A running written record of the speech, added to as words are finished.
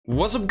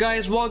What's up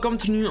guys, welcome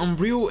to new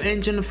Unreal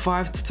Engine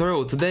 5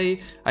 tutorial. Today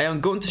I am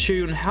going to show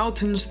you on how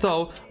to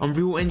install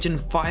Unreal Engine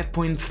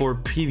 5.4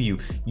 preview.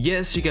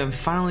 Yes, you can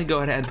finally go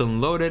ahead and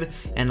download it,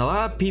 and a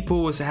lot of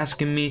people was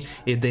asking me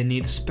if they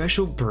need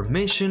special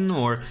permission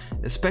or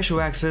special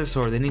access,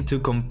 or they need to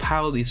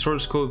compile the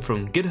source code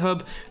from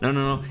GitHub.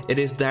 No, it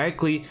is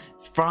directly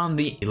from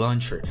the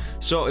launcher.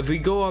 So if we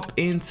go up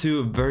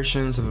into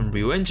versions of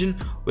Unreal Engine,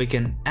 we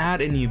can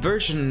add a new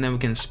version and then we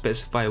can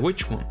specify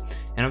which one.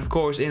 And of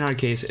course, in our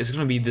case, it's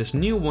gonna be this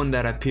new one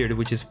that appeared,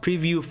 which is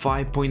preview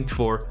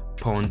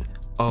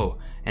 5.4.0.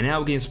 And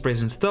now we can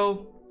press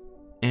install,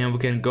 and we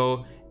can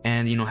go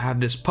and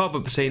have this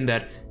pop-up saying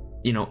that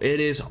it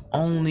is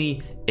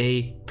only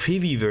a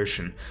preview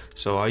version.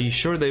 So are you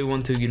sure that you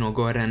want to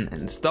go ahead and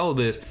install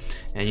this?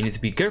 And you need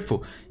to be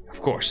careful,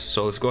 of course.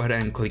 So let's go ahead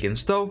and click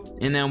install,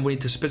 and then we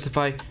need to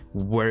specify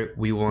where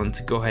we want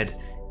to go ahead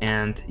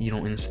and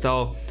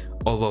install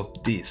all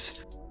of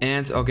these.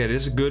 And okay,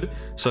 this is good.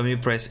 So let me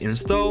press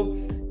install,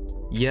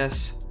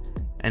 yes,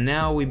 and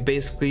now we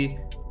basically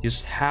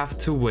just have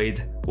to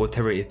wait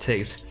whatever it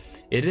takes.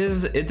 It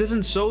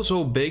isn't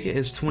so big.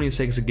 It's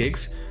 26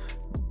 gigs,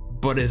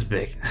 but it's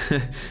big.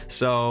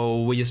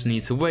 So we just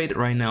need to wait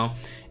right now,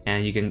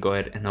 and you can go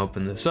ahead and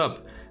open this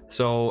up.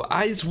 So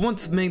I just want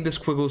to make this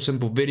quick little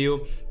simple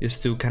video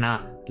just to kind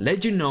of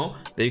let you know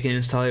that you can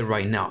install it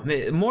right now.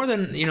 More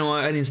than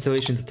an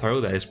installation tutorial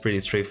that is pretty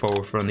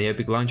straightforward from the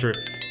Epic launcher,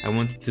 I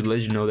wanted to let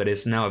you know that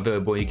it's now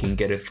available. You can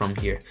get it from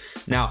here.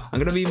 Now I'm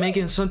gonna be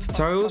making some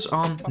tutorials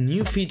on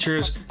new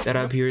features that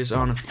appears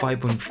on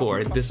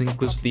 5.4. This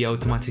includes the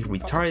automatic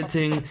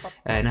retargeting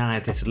and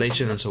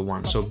anti-isolation and so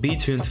on. So be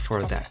tuned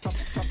for that.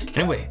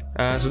 Anyway,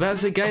 so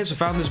that's it guys. If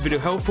you found this video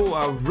helpful,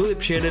 I would really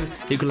appreciate it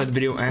if you could like the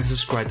video and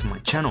subscribe to my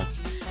channel.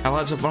 I have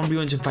lots of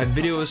Unreal Engine 5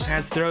 videos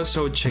and tutorials,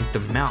 so check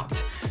them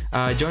out.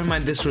 Join my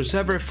Discord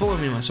server, follow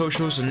me on my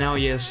socials, and now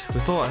yes,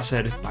 with all that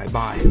said, bye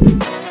bye.